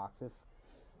mystery boxes.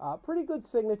 Pretty good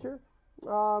signature.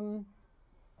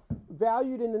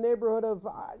 Valued in the neighborhood of,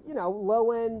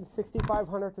 low end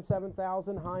 $6,500 to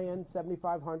 $7,000, high end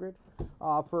 $7,500.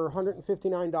 For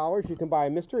 $159, you can buy a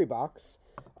mystery box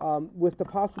with the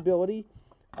possibility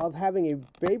of having a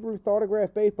Babe Ruth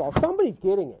autographed baseball. Somebody's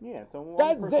getting it. Yeah, it's a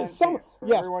 1% chance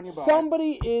for everyone you buy.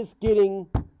 Somebody is getting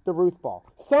the Ruth ball.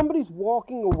 Somebody's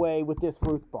walking away with this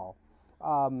Ruth ball.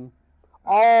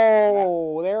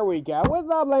 There we go. What's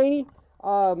up, Laney?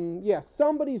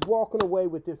 Somebody's walking away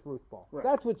with this Ruth ball. Right.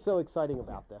 That's what's so exciting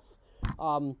about this.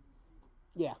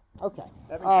 Okay.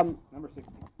 Evan, number 16.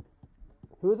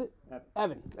 Who is it? Evan.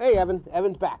 Evan. Hey, Evan.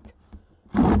 Evan's back.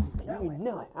 You know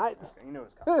it. Okay, you know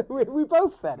it's coming. we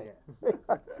both said it. Yeah.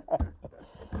 All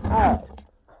right.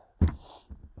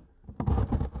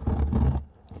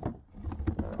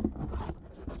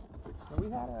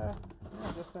 had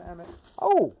just an Emmitt.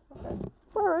 Oh, Okay.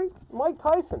 all right. Mike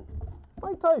Tyson.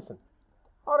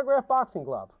 Autographed boxing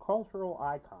glove. Cultural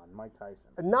icon, Mike Tyson.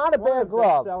 Not a One of bad the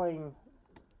glove. Best-selling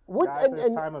What, guys this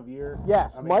time of year.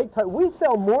 Yes, I mean, Mike Tyson. We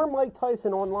sell more Mike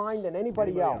Tyson online than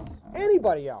anybody else.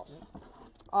 Anybody else.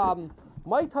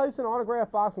 Mike Tyson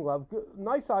autographed boxing glove.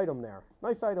 Nice item there.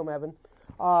 Nice item, Evan.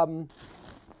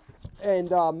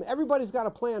 Everybody's got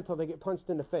a plan until they get punched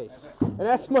in the face. And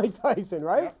that's Mike Tyson,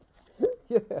 right? Yep.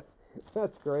 Yeah,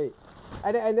 that's great.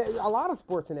 And a lot of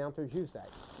sports announcers use that.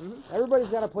 Mm-hmm. Everybody's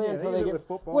got a plan until they get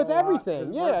with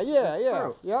everything. Yeah.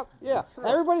 Yep. Yeah.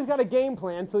 Everybody's got a game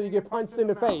plan until you get punched in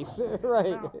the face.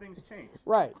 Right. Now things change.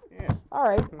 Right. Yeah. All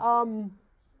right.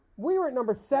 We were at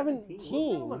number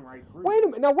 17. Right, wait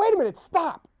a minute.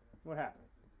 Stop. What happened?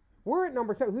 We're at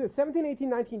number 17, 18,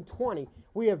 19, 20.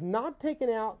 We have not taken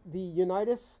out the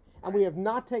Unitas, and we have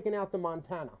not taken out the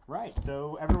Montana. Right.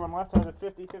 So everyone left has a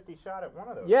 50-50 shot at one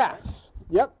of those. Yes. Right?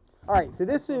 Yep. All right. So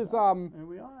this is Here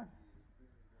we are.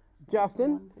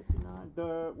 Justin.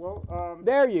 159.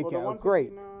 There you well, go. The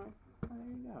Great. There you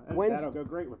go. That'll go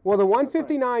great with. Well, the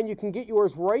 159, you can get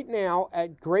yours right now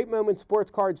at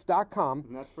greatmomentsportscards.com.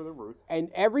 And that's for the Ruth. And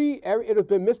it'll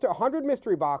be 100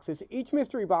 mystery boxes. Each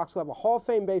mystery box will have a Hall of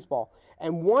Fame baseball,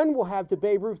 and one will have the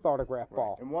Babe Ruth autograph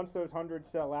ball. And once those 100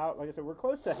 sell out, like I said, we're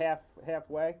close to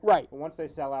halfway. Right. But once they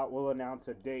sell out, we'll announce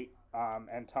a date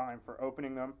and time for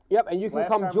opening them. Yep, and you can Last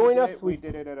come time join us. We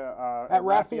did it at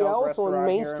Raphael's on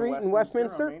Main Street in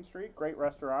Westminster. On Main Street, great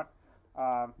restaurant.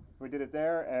 We did it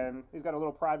there, and he's got a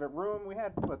little private room. We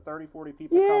had 30, 40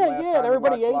 people come last time and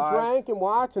everybody ate, live. drank, and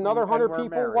watched. Another 100 people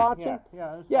married. watching.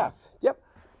 Yeah. Yes. Fun. Yep.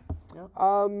 Yep.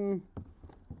 All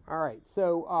right.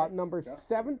 So number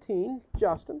 17,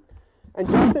 Justin, and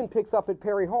Justin picks up at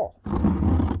Perry Hall.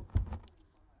 How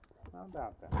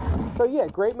about that? So yeah,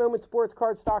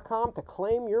 greatmomentsportscards.com to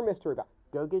claim your mystery box.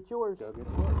 Go get yours. Go get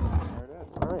yours. There it is.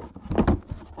 All right.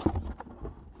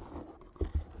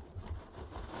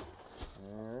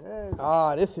 There it is.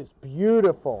 Ah, this is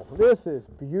beautiful. This is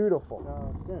beautiful.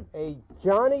 Justin. A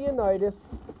Johnny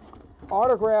Unitas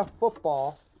autographed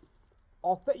football.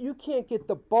 You can't get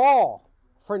the ball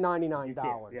for $99. You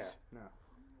can't. Yeah. No.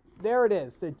 There it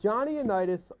is. The Johnny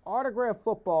Unitas autographed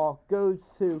football goes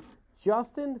to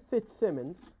Justin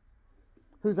Fitzsimmons,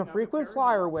 who's a frequent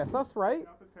flyer with us, right?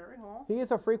 He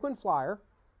is a frequent flyer.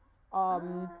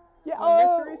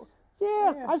 Mysteries?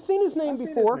 Yeah, I've seen his name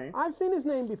before. I've seen his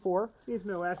name before. He's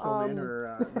no Eshelman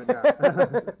or.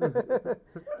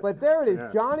 But there it is, Yeah.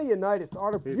 Johnny Unitas,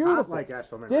 beautiful. Not like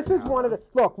Eshelman. This is one of the.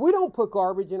 Look, we don't put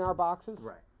garbage in our boxes.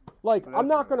 Right. Like, Well, I'm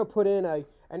not that's going to put in an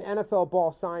NFL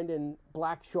ball signed in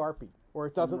black Sharpie, or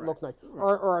it doesn't look nice,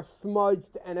 or a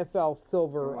smudged NFL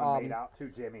silver. Made out to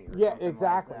Jimmy. Or Yeah,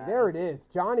 exactly. Like there it is,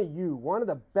 Johnny U, one of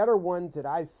the better ones that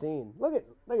I've seen. Look at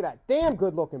that, damn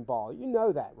good looking ball. You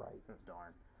know that, right? That's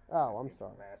darn. Oh, I'm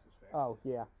sorry. Oh,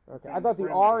 yeah. Okay. I Family thought the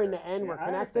friendly R and there. the N were Yeah, I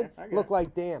connected. understand. I get Looked it.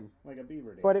 like damn. Like a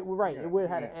beaver did. But it would have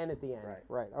had an N at the end.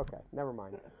 Right. Okay. Never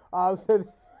mind. So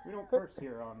We don't curse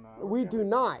here on. we do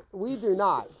not. We do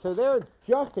not. So there,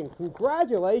 Justin.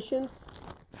 Congratulations.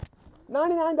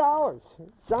 $99.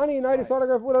 Johnny Unitas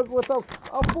autograph with a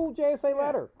full JSA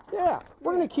letter. Yeah.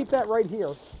 We're gonna keep that right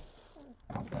here.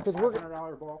 Because we're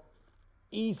 $500 ball.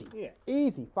 easy. Yeah.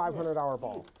 Easy $500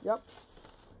 ball. Yep.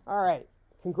 All right.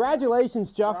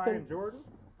 Congratulations, Justin. Brian Jordan.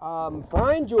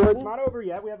 Brian Jordan. It's not over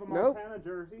yet. We have a Montana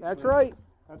jersey. That's right.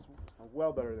 That's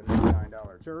well better than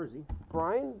 $99 jersey.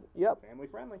 Brian. Yep. Family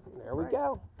friendly. There we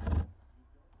go.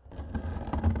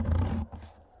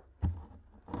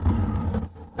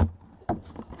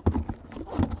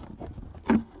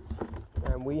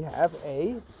 And we have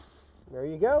there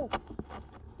you go,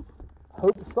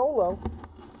 Hope Solo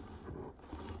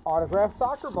autographed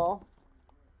soccer ball.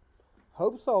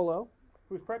 Hope Solo.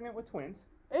 Who's pregnant with twins.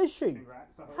 Is she?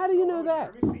 Congrats to Hope How do you know Solo.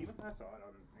 that? Jeremy Stevens. I saw it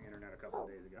on the internet a couple of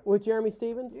days ago. With Jeremy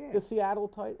Stevens? Yeah. The Seattle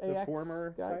tight The AX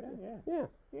former guy? tight end, Yeah.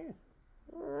 Yeah.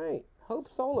 All right. Hope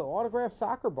Solo autographed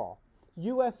soccer ball.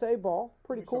 USA ball.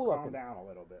 Pretty cool Calm looking. down a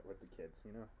little bit with the kids,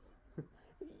 you know.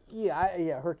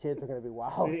 Yeah, her kids are going to be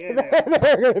wild. Yeah.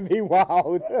 They're going to be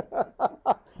wild.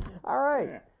 All right.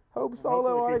 Yeah. Hope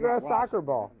Solo Hopefully she's not autographed soccer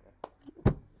watching.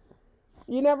 ball.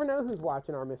 You never know who's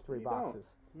watching our mystery You don't. boxes.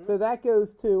 So that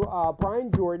goes to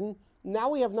Brian Jordan. Now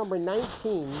we have number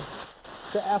 19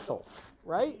 to Ethel,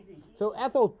 right? So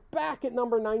Ethel's back at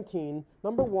number 19,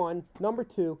 number 1, number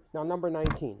 2, now number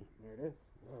 19. There it is.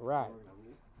 All right. We're going to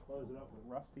close it up with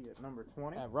Rusty at number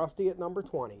 20. At Rusty at number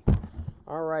 20.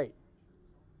 All right.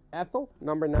 Ethel,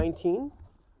 number 19.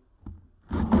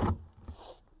 Never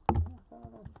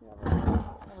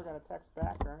got got a text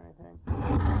back or anything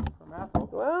from Ethel.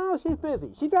 Well, she's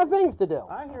busy. She's got things to do.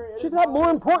 I hear you. She's got more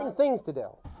important things to do.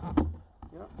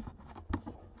 Yep.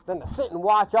 Than to sit and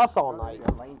watch us all night.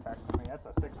 Lane texted me. That's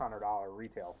a $600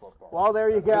 retail football. Well, there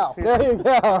you go. There you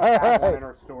go. All right. In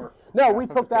her store. No, we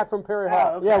took that from Perry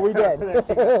Hall. Okay. Yeah, we did.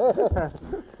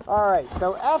 All right,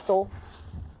 so Ethel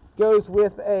goes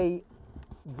with a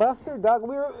Buster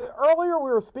Douglas. Earlier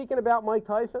we were speaking about Mike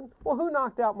Tyson. Well, who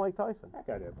knocked out Mike Tyson? That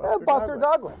guy did. Buster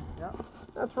Douglas. Yeah.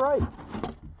 That's right.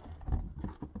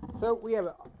 So we have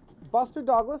a Buster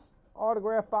Douglas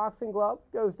autographed boxing glove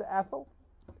goes to Ethel.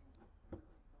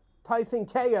 Tyson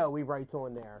KO, we write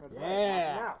on there. That's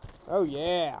yeah. Right. Oh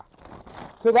yeah.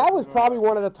 So that was probably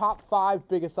one of the top 5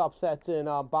 biggest upsets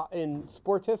in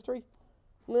sports history.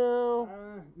 No.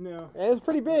 No. It was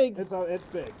pretty big. It's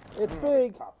big. It's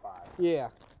big. Top 5. Yeah.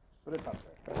 But it's up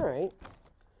there. All right.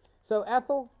 So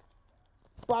Ethel,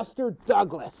 Buster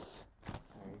Douglas.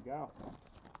 There you go.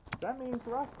 That means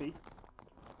Rusty.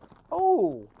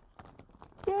 Oh.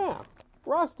 Yeah.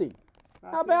 Rusty.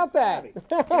 Not How about too that? shabby.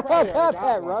 How He probably about already got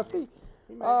that, one. Rusty?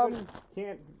 He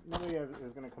might, nobody is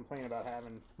going to complain about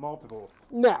having multiple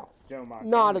No. Joe Montana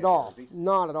Not at all. jerseys.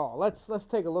 Not at all. Let's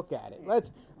take a look at it.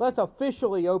 Let's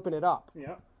officially open it up.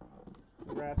 Yep.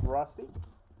 Congrats, Rusty.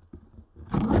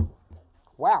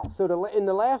 Wow. So in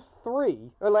the last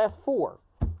 4,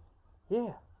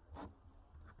 yeah,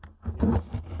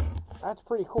 that's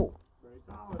pretty cool. Very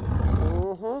solid.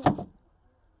 Mm-hmm.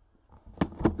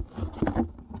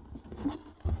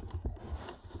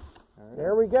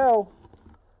 There we go.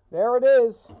 There it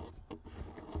is.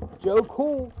 Joe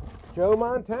Cool. Joe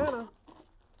Montana.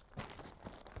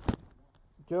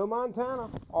 Joe Montana.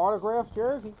 Autographed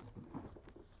jersey.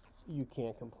 You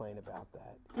can't complain about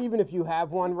that. Even if you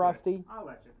have one, Rusty. I'll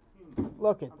let you.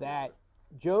 Look at that.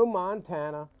 Joe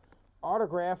Montana.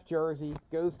 Autographed jersey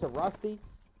goes to Rusty.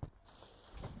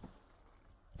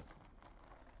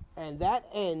 And that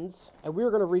ends, and we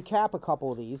were going to recap a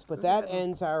couple of these, but that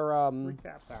ends our...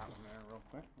 Recap that one there real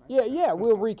quick. Yeah, Right?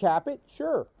 we'll recap it.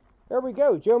 Sure. There we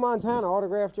go. Joe Montana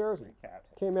autographed jersey.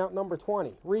 Recapped. Came out number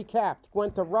 20. Recapped.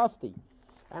 Went to Rusty.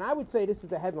 And I would say this is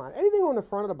the headline. Anything on the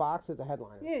front of the box is a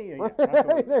headliner. Yeah.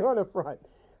 Absolutely. Anything on the front.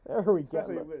 There we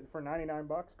Especially go. for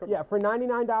 $99. Yeah, for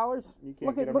 $99. You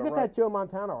can't get 'em Look at right. that Joe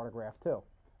Montana autograph too.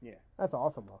 Yeah. That's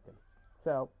awesome looking.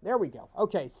 So there we go.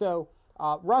 Okay, so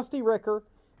Rusty Ricker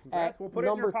Congrats. at We'll put it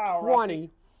in number your pile,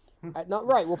 20.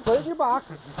 Right, we'll put it in your box.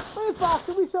 But it's box,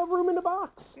 and we still have room in the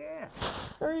box. Yeah.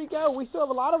 There you go. We still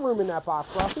have a lot of room in that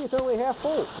box, Rusty. It's only half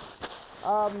full.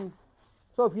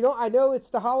 So if you don't, I know it's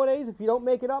the holidays. If you don't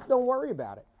make it up, don't worry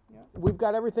about it. Yeah. We've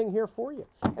got everything here for you.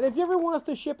 And if you ever want us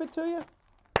to ship it to you,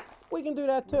 we can do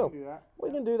that too. We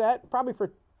can do that. Probably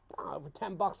for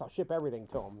 $10, I'll ship everything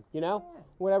to them. You know,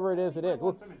 whatever it is, it is.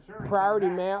 Priority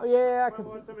mail. Yeah, Might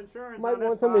want some insurance. might on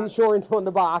want this some box. insurance on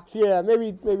the box. Yeah,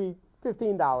 maybe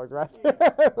 $15, right?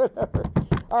 Whatever.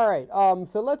 All right.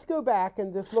 So let's go back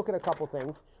and just look at a couple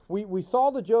things. We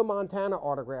saw the Joe Montana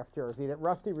autograph jersey that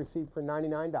Rusty received for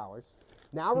 $99.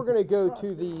 Now we're going to go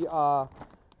to the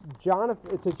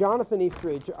Jonathan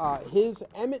Eastridge. His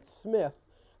Emmitt Smith,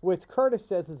 which Curtis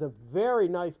says is a very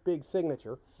nice big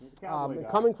signature.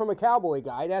 Coming from a Cowboy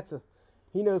guy,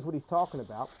 he knows what he's talking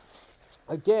about.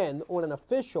 Again, on an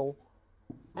official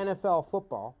NFL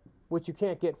football, which you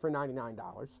can't get for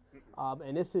 $99.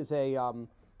 And this is a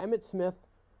Emmitt Smith,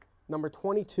 number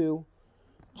 22,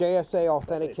 JSA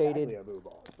authenticated.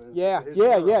 Yep.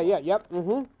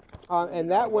 Mm-hmm.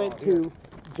 And that went to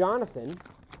Jonathan.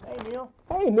 Hey, Neil.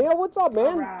 Hey, Neil, what's up, man?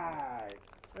 All right.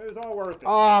 It was all worth it.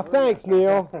 Oh, thanks,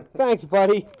 Neil. Thanks,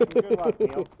 buddy. Good luck,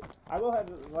 Neil. I will have,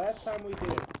 last time we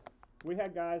did it, we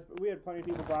had guys, we had plenty of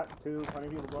people bought 2, plenty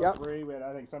of people bought 3. We had,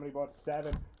 I think somebody bought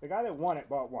 7. The guy that won it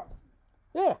bought 1.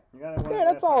 Yeah. The guy that won Yeah,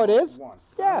 that's all it is. Won.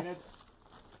 Yes. I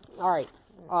mean, All right.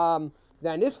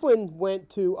 Now this one went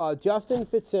to Justin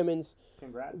Fitzsimmons.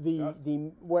 Congrats.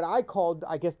 The what I called,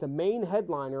 I guess, the main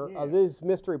headliner of his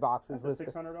mystery boxes That's was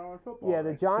a $600 football.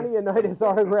 the Johnny Unitas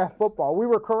autograph football. We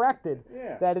were corrected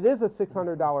that it is a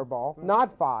 $600 ball,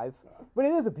 not 5, but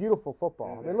it is a beautiful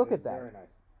football. I mean, look at that. Very nice.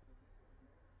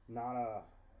 Not a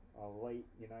late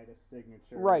Unitas signature.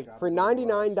 Right. For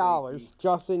 $99,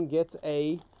 Justin gets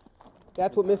a.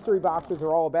 That's what mystery boxes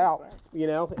are all about. You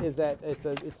know, is that it's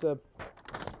a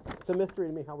mystery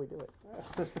to me how we do it.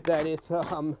 That it's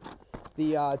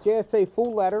the JSA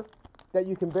full letter that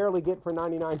you can barely get for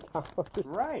 $99.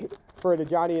 Right. For the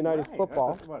Johnny Unitas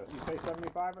football. What, you pay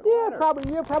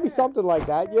 $75? Probably something like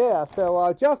that. Yeah.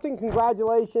 So Justin,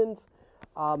 congratulations.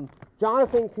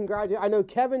 Jonathan, congratulations. I know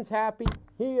Kevin's happy.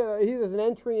 He has an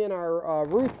entry in our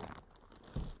Ruth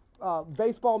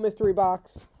baseball mystery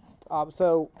box.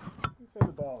 So Throw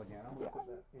the ball again. I'm gonna put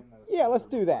that in the, yeah, let's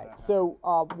do that. So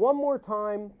one more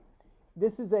time,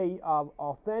 this is a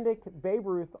authentic Babe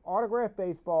Ruth autographed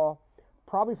baseball,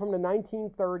 probably from the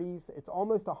 1930s. It's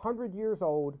almost 100 years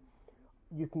old.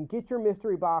 You can get your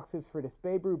mystery boxes for this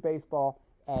Babe Ruth baseball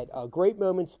at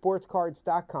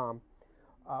greatmomentssportscards.com.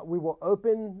 We will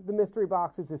open the mystery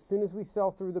boxes as soon as we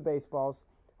sell through the baseballs.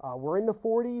 We're in the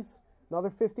 40s, another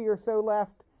 50 or so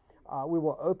left. We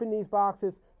will open these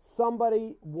boxes.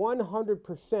 Somebody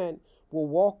 100% will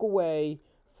walk away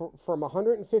from a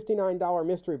 $159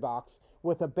 mystery box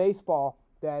with a baseball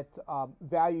that's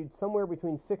valued somewhere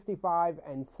between $6,500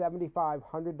 and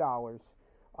 $7,500.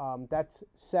 That's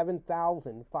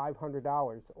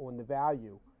 $7,500 on the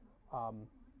value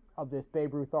of this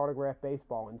Babe Ruth autographed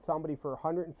baseball, and somebody for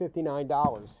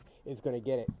 $159 is going to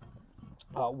get it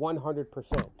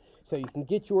 100%. So you can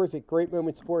get yours at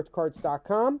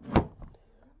greatmomentsportscards.com,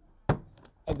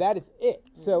 and that is it.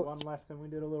 So one less than we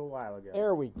did a little while ago.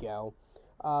 There we go.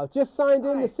 Just signed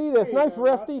in to see this. Nice,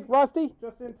 Rusty. Rusty?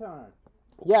 Just in time.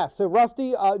 Yeah, so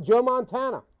Rusty, Joe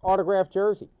Montana, autographed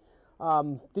jersey.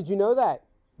 Did you know that?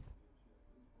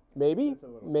 Maybe?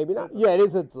 Maybe not. Yeah, it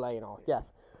is a delay and all.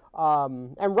 Yes.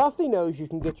 And Rusty knows you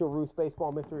can get your Ruth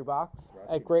Baseball Mystery Box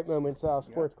at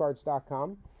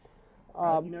greatmomentsportscards.com.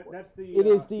 That's the, it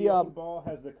is the old ball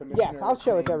has the commissioner's yes, I'll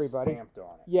show it to name everybody. stamped on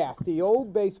it. Yes, the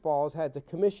old baseballs had the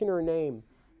commissioner name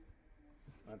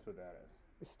That's what that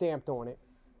is. stamped on it.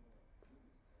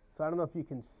 So I don't know if you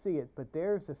can see it, but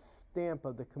there's a stamp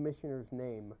of the commissioner's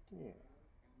name. Yeah.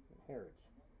 Harridge.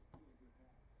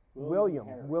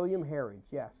 William Harridge,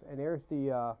 yes. And there's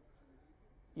the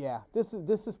yeah, this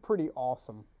is pretty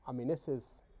awesome. I mean, this is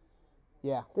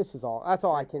all. That's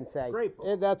all I can say. Great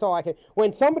ball. That's all I can.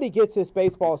 When somebody gets this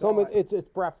baseball, it's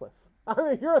breathless. I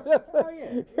mean, you're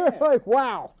like,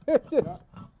 wow.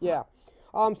 Yeah.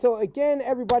 So again,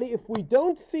 everybody, if we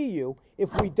don't see you,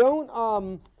 if we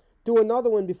don't do another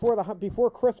one before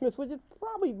Christmas, which it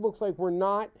probably looks like we're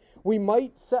not, we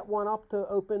might set one up to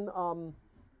open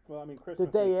Christmas the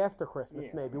day after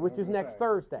Christmas, maybe, which is next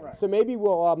Thursday. Right. So maybe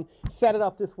we'll set it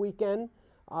up this weekend.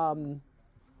 There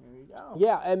you go.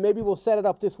 Yeah, and maybe we'll set it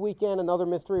up this weekend, another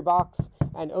mystery box,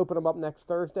 and open them up next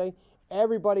Thursday.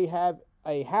 Everybody have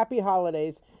a happy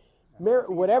holidays.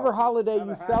 Whatever holiday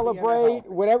you celebrate,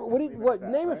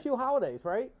 name a few holidays,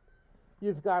 right?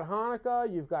 You've got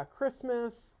Hanukkah, you've got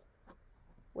Christmas.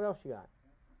 What else you got?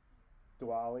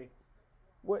 Diwali.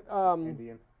 What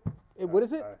Indian. What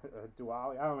is it?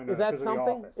 Diwali. I don't even know. Is that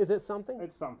something? Is it something?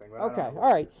 It's something. Okay.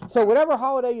 All right. So whatever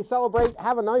holiday you celebrate,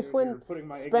 have a nice one. You're putting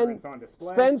my ignorance on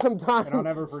display. Spend some time. And I'll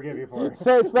never forgive you for it.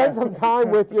 So spend some time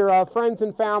with your friends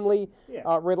and family.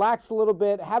 Yeah. Relax a little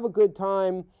bit. Have a good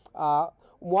time.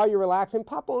 While you're relaxing,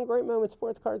 pop on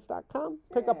greatmomentsportscards.com,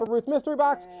 pick up a Ruth mystery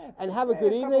box, and have a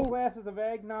good evening. A couple glasses of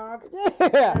eggnog.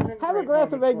 Yeah, have a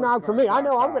glass of eggnog for me. I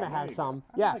know I'm going to have some.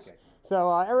 Yes. So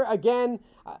again,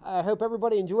 I hope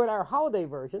everybody enjoyed our holiday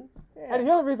version. Yeah. And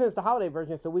the only reason it's the holiday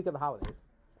version is the week of the holidays.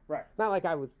 Right. Not like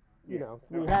I was, we had no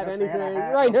anything. Santa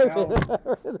hat, Right. No,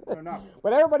 nothing.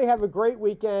 But everybody have a great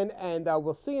weekend, and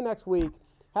we'll see you next week.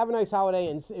 Have a nice holiday,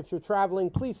 and if you're traveling,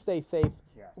 please stay safe.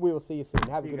 Yes. We will see you soon.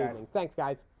 Have a good evening. Thanks,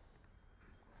 guys.